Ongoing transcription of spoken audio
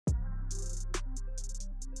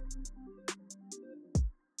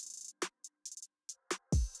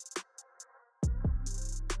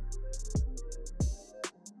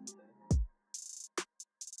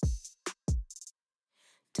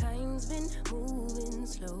moving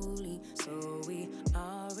slowly, so we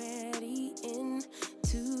already in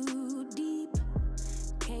too deep.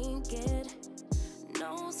 Can't get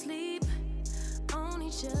no sleep on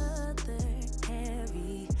each other,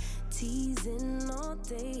 heavy teasing all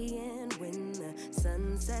day, and when the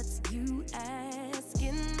sun sets, you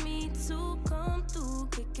asking me to come through,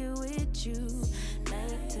 kick it with you.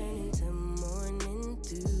 Night turn into morning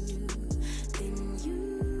dew, then you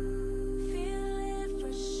feel it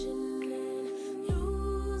rushing and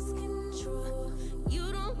lose control.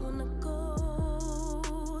 You don't wanna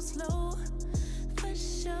go slow, for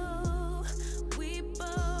sure. We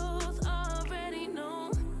both already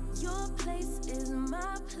know your place is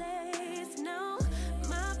my place now.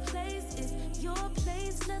 My place is your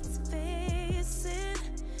place, let's face it.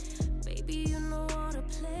 Baby, you know all the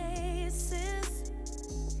places.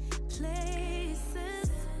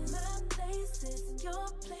 My place is your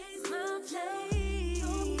place. My place,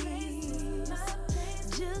 your place is my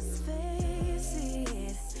place. Just face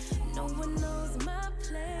it. No one knows my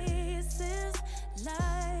places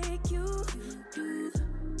like you do.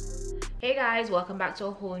 Hey guys, welcome back to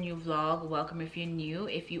a whole new vlog. Welcome if you're new.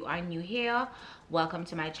 If you are new here, welcome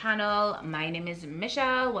to my channel. My name is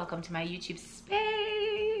Michelle. Welcome to my YouTube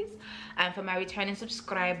space. And for my returning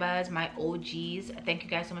subscribers, my OGs, thank you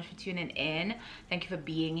guys so much for tuning in. Thank you for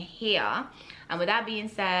being here. And with that being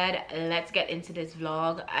said, let's get into this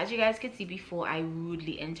vlog. As you guys can see, before I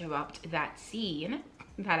rudely interrupt that scene,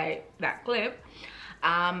 that clip,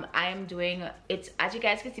 I'm doing it's, as you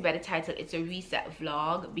guys can see by the title, it's a reset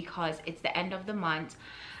vlog because it's the end of the month,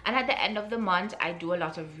 and at the end of the month I do a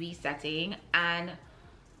lot of resetting, and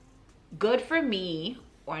good for me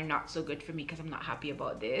or not so good for me, because I'm not happy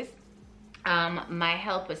about this. My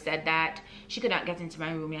helper said that she could not get into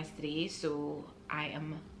my room yesterday, so I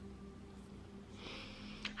am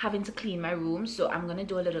having to clean my room. So I'm gonna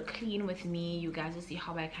do a little clean with me. You guys will see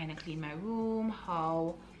how I kind of clean my room,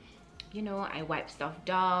 how, you know, I wipe stuff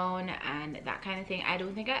down and that kind of thing. I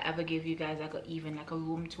don't think I ever gave you guys like even a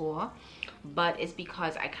room tour, but it's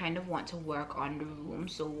because I kind of want to work on the room.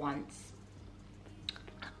 So once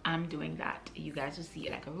I'm doing that, you guys will see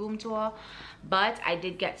like a room tour. But I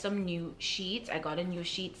did get some new sheets. I got a new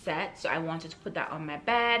sheet set, so I wanted to put that on my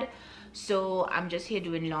bed. So I'm just here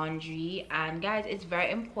doing laundry. And guys, it's very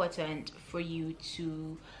important for you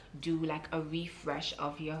to do like a refresh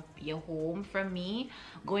of your home. For me,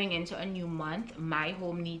 going into a new month, my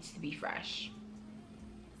home needs to be fresh.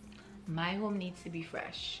 My home needs to be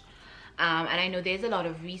fresh. And I know there's a lot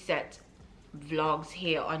of reset vlogs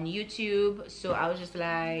here on YouTube, so I was just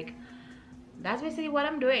like, that's basically what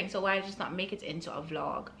I'm doing, so why just not make it into a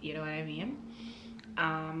vlog, you know what I mean?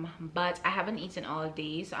 But I haven't eaten all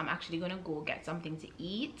day, so I'm actually gonna go get something to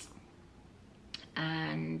eat,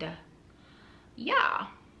 and yeah,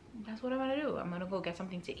 that's what I'm gonna do. I'm gonna go get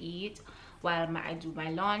something to eat while I do my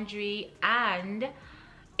laundry. And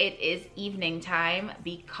it is evening time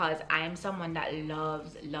because I am someone that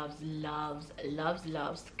loves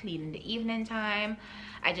to clean in the evening time.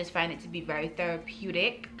 I just find it to be very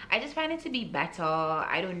therapeutic. I just find it to be better.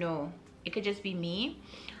 I don't know, it could just be me.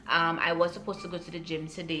 I was supposed to go to the gym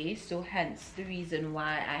today, so hence the reason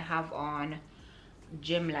why I have on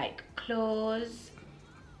gym like clothes.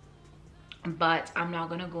 But I'm not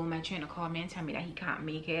gonna go. My trainer called me and tell me that he can't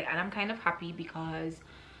make it, and I'm kind of happy because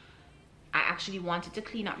I actually wanted to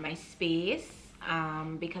clean up my space,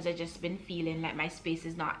 because I just been feeling like my space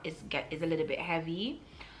is a little bit heavy.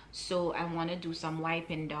 So I want to do some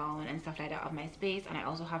wiping down and stuff like that of my space. And I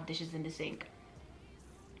also have dishes in the sink,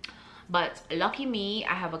 but lucky me,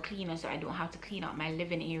 I have a cleaner, so I don't have to clean up my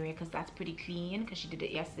living area because that's pretty clean because she did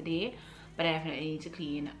it yesterday. But I definitely need to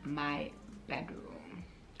clean my bedroom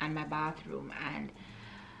and my bathroom. And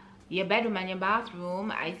your bedroom and your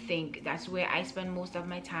bathroom, I think that's where I spend most of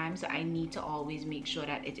my time, so I need to always make sure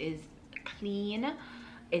that it is clean,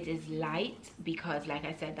 it is light, because like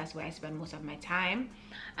I said, that's where I spend most of my time.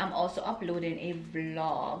 I'm also uploading a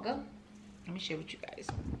vlog. Let me share with you guys.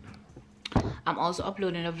 I'm also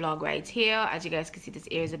uploading a vlog right here. As you guys can see, this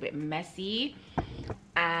area is a bit messy,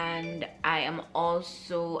 and I'm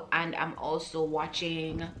also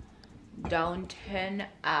watching Downton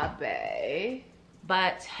Abbey.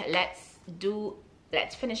 But let's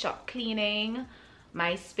finish up cleaning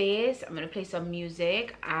my space. I'm gonna play some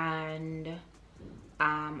music, and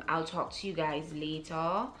I'll talk to you guys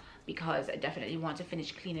later because I definitely want to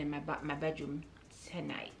finish cleaning my bedroom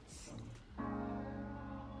tonight.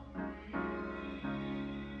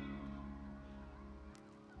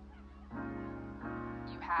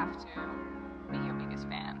 You have to be your biggest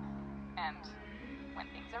fan, and when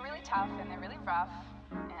things are really tough and they're really rough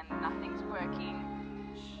and nothing's working,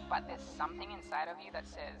 But there's something inside of you that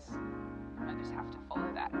says, I just have to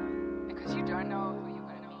follow that. Because you don't know who you're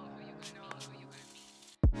gonna meet, who you're gonna meet, who you're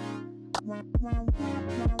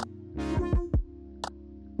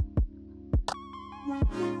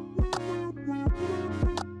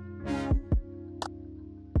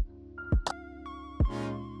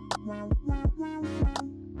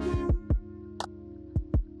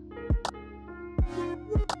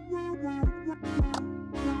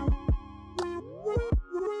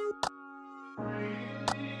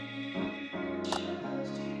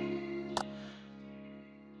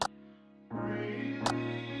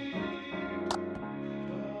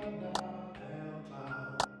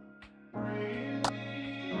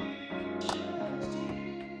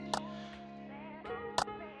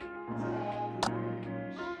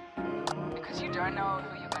you don't know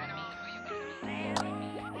who you're gonna meet, who you're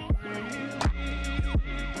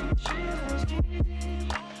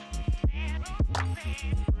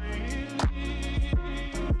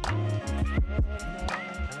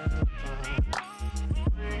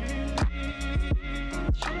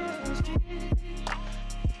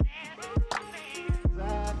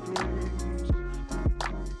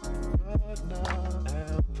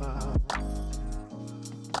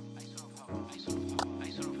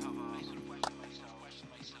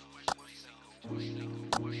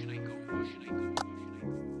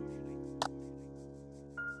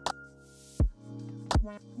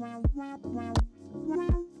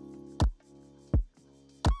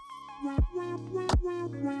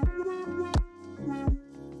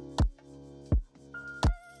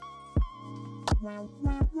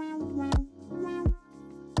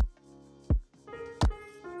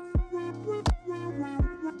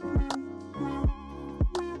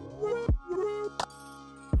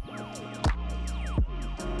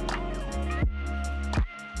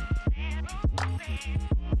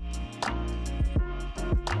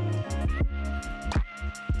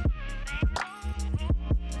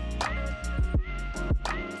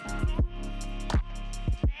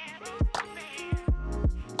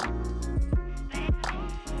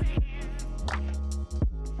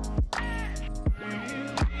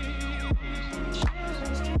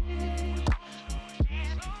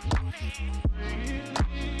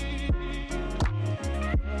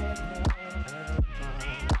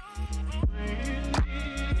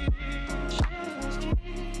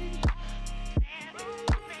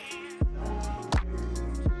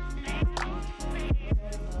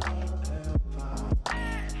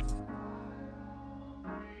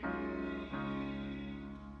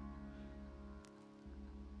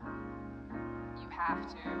have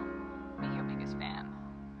to be your biggest fan.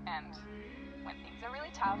 And when things are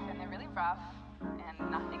really tough and they're really rough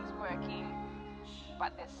and nothing's working,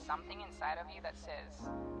 but there's something inside of you that says,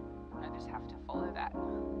 I just have to follow that.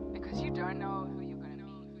 Because you don't know who you're going to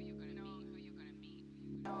meet, who you're going to meet, who you're going to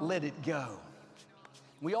meet. Let it go.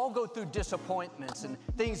 We all go through disappointments and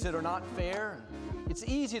things that are not fair. It's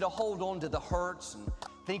easy to hold on to the hurts and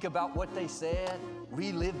think about what they said,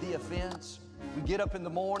 relive the offense. We get up in the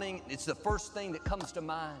morning, it's the first thing that comes to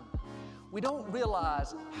mind. We don't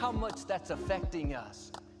realize how much that's affecting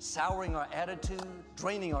us, souring our attitude,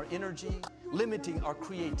 draining our energy, limiting our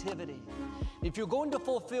creativity. If you're going to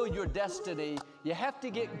fulfill your destiny, you have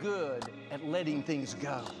to get good at letting things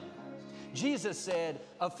go. Jesus said,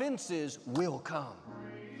 offenses will come.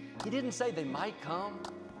 He didn't say they might come.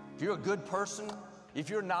 If you're a good person, if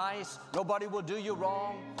you're nice, nobody will do you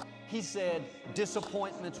wrong. He said,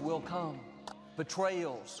 disappointments will come.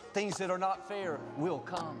 Betrayals, things that are not fair will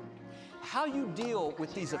come. How you deal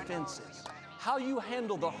with these offenses, how you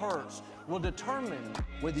handle the hurts will determine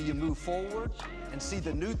whether you move forward and see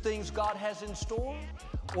the new things God has in store,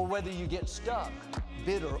 or whether you get stuck,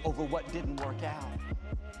 bitter over what didn't work out.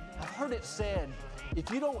 I've heard it said, if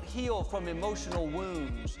you don't heal from emotional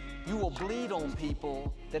wounds, you will bleed on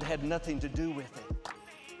people that had nothing to do with it.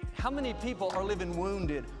 How many people are living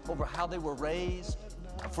wounded over how they were raised,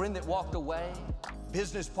 a friend that walked away,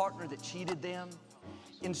 business partner that cheated them?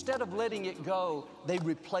 Instead of letting it go, they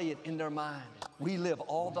replay it in their mind, relive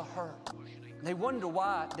all the hurt. They wonder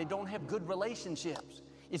why they don't have good relationships.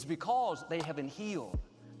 It's because they haven't healed.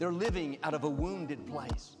 They're living out of a wounded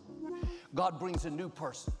place. God brings a new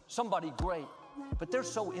person, somebody great, but they're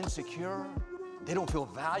so insecure. They don't feel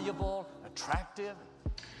valuable, attractive.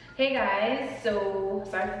 Hey guys, so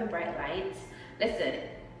sorry for the bright lights. Listen,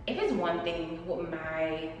 if it's one thing with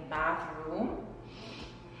my bathroom,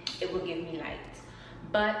 it will give me light.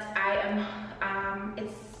 But I am,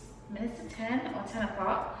 it's minutes to 10 or 10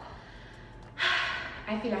 o'clock.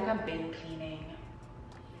 I feel like I've been cleaning.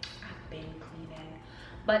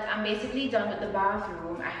 But I'm basically done with the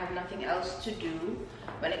bathroom. I have nothing else to do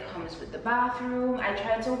when it comes with the bathroom. I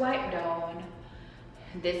tried to wipe down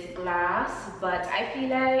this glass, but I feel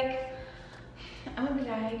like I'm gonna be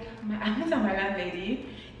like I'm my landlady.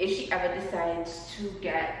 If she ever decides to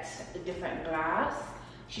get a different glass,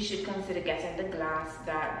 she should consider getting the glass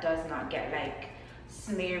that does not get like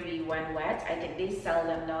smeary when wet. I think they sell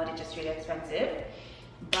them now, they're just really expensive.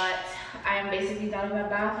 But I'm basically done with my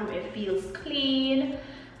bathroom. It feels clean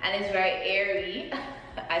and it's very airy,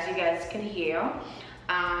 as you guys can hear.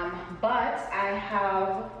 But I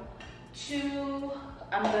have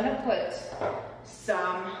I'm gonna put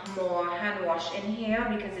some more hand wash in here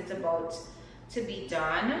because it's about to be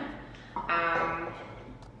done.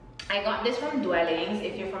 I got this from Dwellings.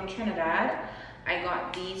 If you're from Trinidad, I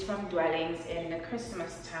got these from Dwellings in the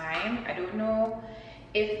Christmas time. I don't know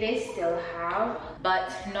if they still have,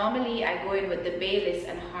 but normally I go in with the Bayless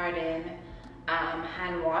and Harden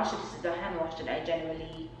hand wash. This is the hand wash that I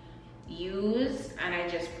generally use, and I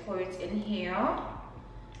just pour it in here.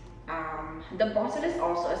 The bottle is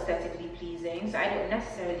also aesthetically pleasing, so I don't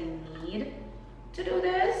necessarily need to do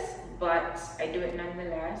this, but I do it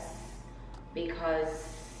nonetheless because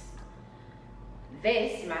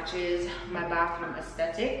this matches my bathroom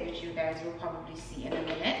aesthetic, which you guys will probably see in a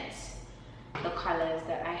minute. The colors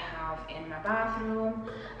that I have in my bathroom.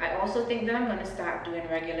 I also think that I'm gonna start doing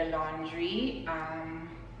regular laundry.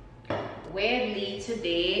 Weirdly,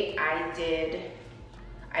 today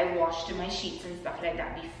I washed my sheets and stuff like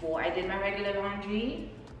that before I did my regular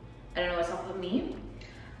laundry. I don't know what's up with me.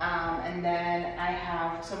 And then I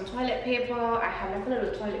have some toilet paper. I have like a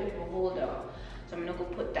little toilet paper holder, so I'm gonna go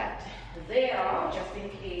put that there just in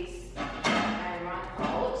case I run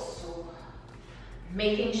out. So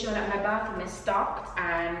making sure that my bathroom is stocked,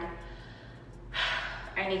 and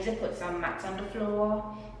I need to put some mats on the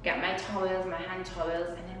floor, get my towels, my hand towels,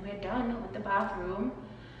 and then we're done with the bathroom.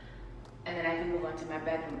 And then I can move on to my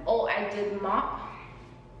bedroom. Oh, I did mop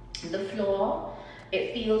the floor.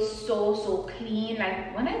 It feels so clean.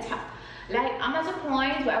 Like when I'm at a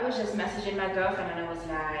point where I was just messaging my girlfriend and I was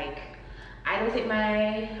like, I don't think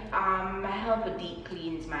my helper deep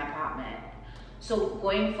cleans my apartment. So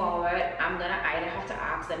going forward, I'm gonna either have to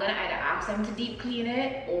ask them to deep clean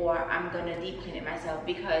it, or I'm gonna deep clean it myself,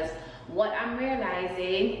 because what I'm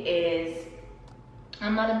realizing is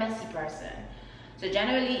I'm not a messy person. So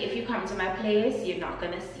generally, if you come to my place, you're not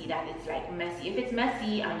gonna see that it's like messy. If it's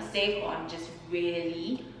messy, I'm sick or I'm just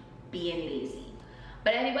really being lazy.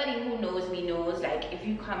 But anybody who knows me knows, like, if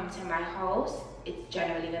you come to my house, it's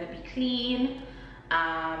generally gonna be clean.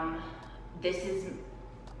 This is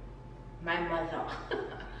my mother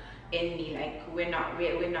in me. Like, we're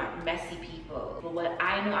not messy people. But what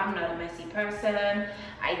I know, I'm not a messy person.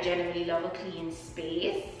 I generally love a clean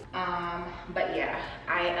space. But yeah,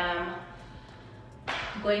 I am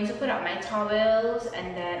going to put out my towels,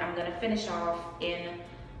 and then I'm gonna finish off in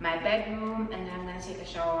my bedroom, and then I'm gonna take a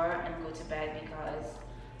shower and go to bed because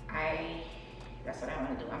that's what I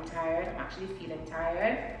want to do. I'm tired. I'm actually feeling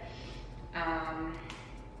tired.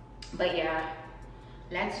 But yeah,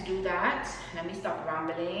 let's do that. Let me stop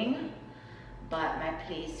rambling. But my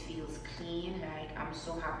place feels clean. Like, I'm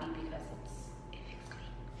so happy because it feels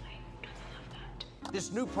clean. Like, don't I love that?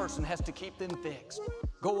 This new person has to keep them fixed,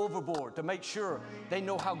 go overboard to make sure they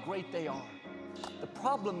know how great they are. The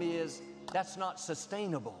problem is that's not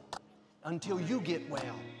sustainable until you get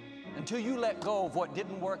well, until you let go of what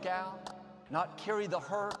didn't work out, not carry the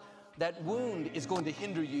hurt. That wound is going to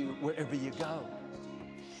hinder you wherever you go.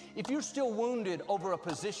 If you're still wounded over a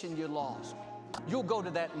position you lost, you'll go to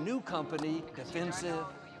that new company defensive,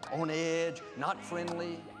 on edge, not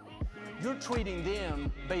friendly. You're treating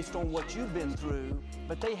them based on what you've been through,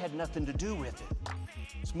 but they had nothing to do with it.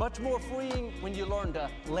 It's much more freeing when you learn to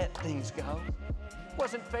let things go.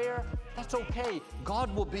 Wasn't fair? That's okay.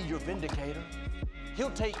 God will be your vindicator.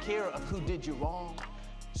 He'll take care of who did you wrong.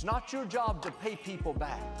 It's not your job to pay people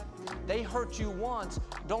back. They hurt you once.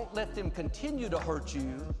 Don't let them continue to hurt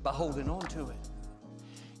you by holding on to it.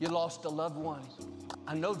 You lost a loved one.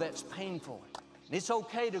 I know that's painful. It's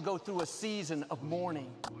okay to go through a season of mourning,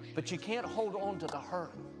 but you can't hold on to the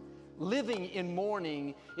hurt. Living in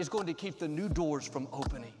mourning is going to keep the new doors from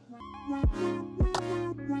opening.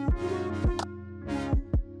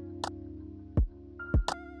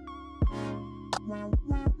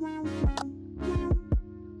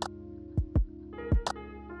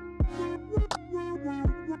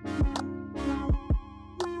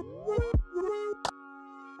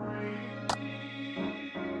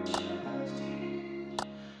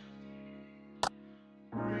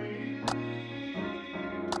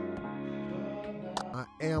 I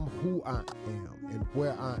am who I am and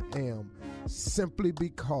where I am simply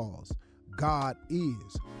because God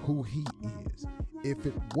is who he is. If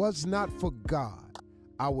it was not for God,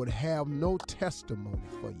 I would have no testimony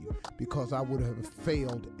for you because I would have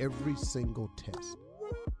failed every single test.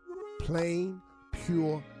 Plain,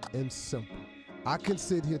 pure, and simple. I can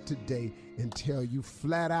sit here today and tell you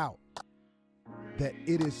flat out that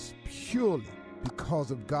it is purely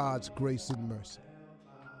because of God's grace and mercy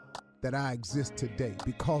that I exist today,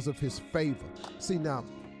 because of his favor. See, now,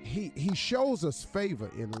 he shows us favor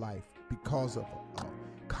in life because of a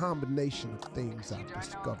combination of things I've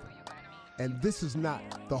discovered. And this is not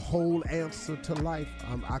the whole answer to life.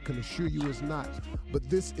 I can assure you it's not. But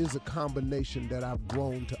this is a combination that I've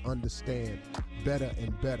grown to understand better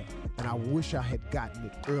and better. And I wish I had gotten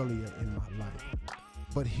it earlier in my life.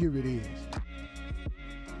 But here it is.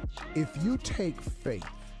 If you take faith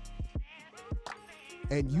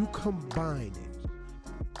and you combine it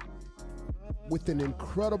with an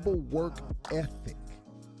incredible work ethic,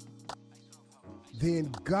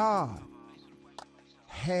 then God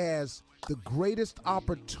has the greatest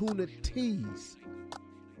opportunities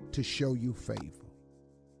to show you favor.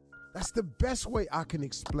 That's the best way I can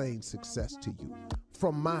explain success to you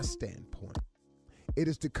from my standpoint. It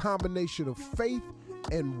is the combination of faith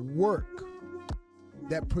and work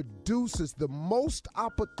that produces the most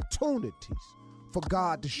opportunities for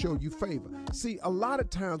God to show you favor. See, a lot of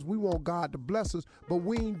times we want God to bless us, but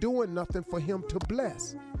we ain't doing nothing for him to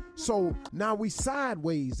bless. So now we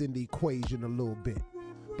sideways in the equation a little bit.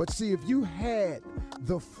 But see, if you had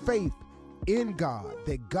the faith in God,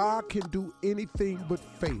 that God can do anything but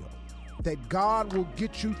fail, that God will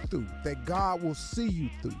get you through, that God will see you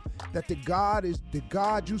through, that the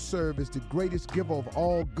God you serve is the greatest giver of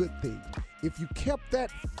all good things. If you kept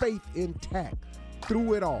that faith intact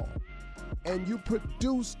through it all, and you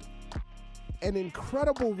produced an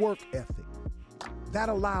incredible work ethic, that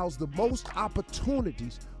allows the most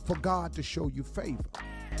opportunities for God to show you favor.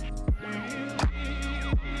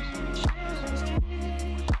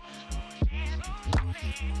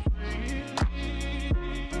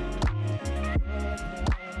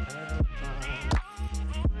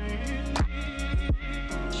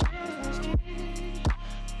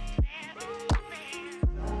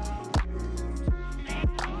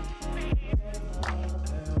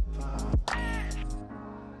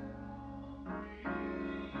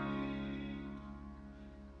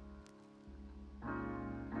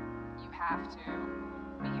 Have to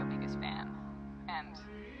be your biggest fan. And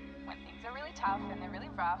when things are really tough and they're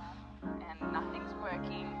really rough and nothing's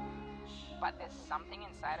working, but there's something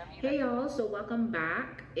inside of you. Hey y'all, so welcome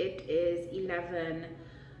back. It is 11,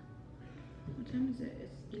 what time is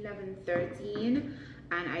it? It's 11:13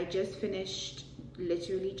 and I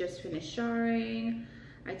literally just finished showering.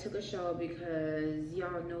 I took a shower because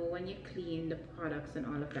y'all know when you clean the products and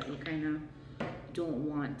all of that, you kind of don't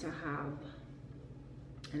want to have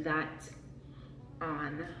that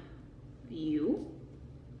on you.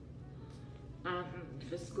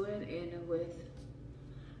 Just going in with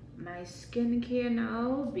my skincare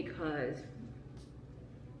now because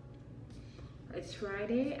it's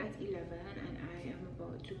Friday at 11 and I am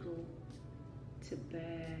about to go to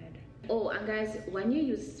bed. Oh, and guys, when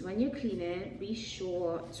you're cleaning, be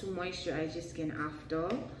sure to moisturize your skin after,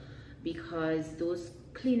 because those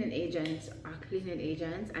cleaning agents are cleaning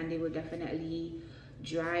agents and they will definitely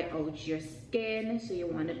dry out your skin. So you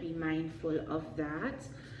want to be mindful of that,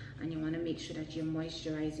 and you want to make sure that you're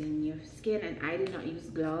moisturizing your skin. And I did not use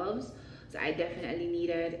gloves, so I definitely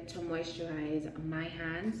needed to moisturize my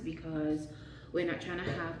hands because we're not trying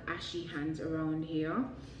to have ashy hands around here.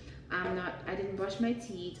 I didn't brush my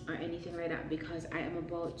teeth or anything like that because I am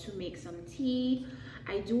about to make some tea.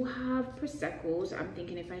 I do have Prosecco, so I'm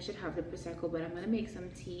thinking if I should have the Prosecco, but I'm gonna make some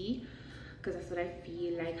tea because that's what I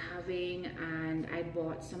feel like having. And I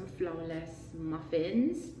bought some flourless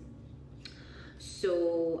muffins,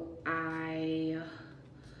 so I'm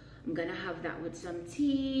gonna have that with some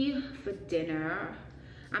tea for dinner.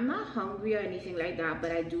 I'm not hungry or anything like that,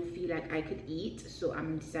 but I do feel like I could eat, so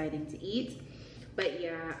I'm deciding to eat. But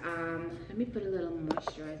yeah, let me put a little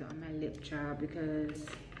moisturizer on my lip, child, because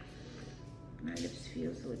my lips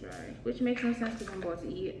feel so dry, which makes no sense because I'm about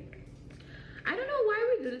to eat. I don't know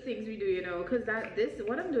why we do the things we do, you know, because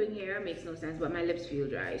what I'm doing here makes no sense, but my lips feel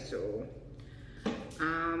dry. So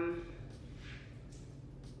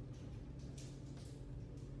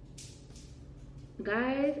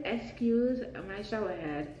guys, excuse my shower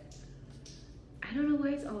head. I don't know why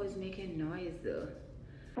it's always making noise though.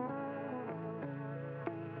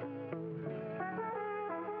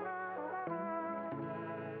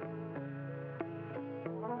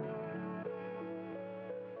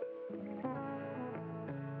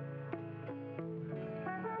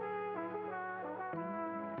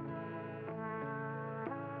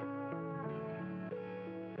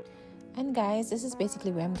 And guys, this is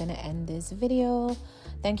basically where I'm gonna end this video.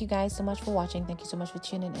 Thank you guys so much for watching. Thank you so much for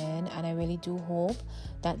tuning in, and I really do hope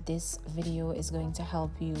that this video is going to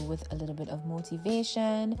help you with a little bit of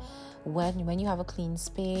motivation. When you have a clean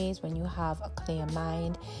space, when you have a clear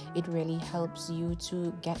mind, it really helps you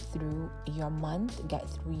to get through your month, get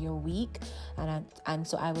through your week. And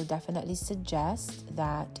so I will definitely suggest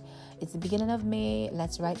that it's the beginning of May.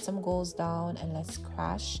 Let's write some goals down and let's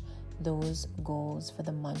crush those goals for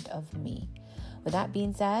the month of May. With that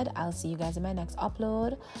being said, I'll see you guys in my next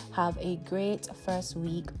upload. Have a great first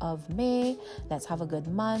week of May. Let's have a good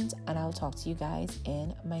month, and I'll talk to you guys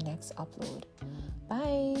in my next upload.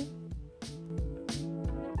 Bye.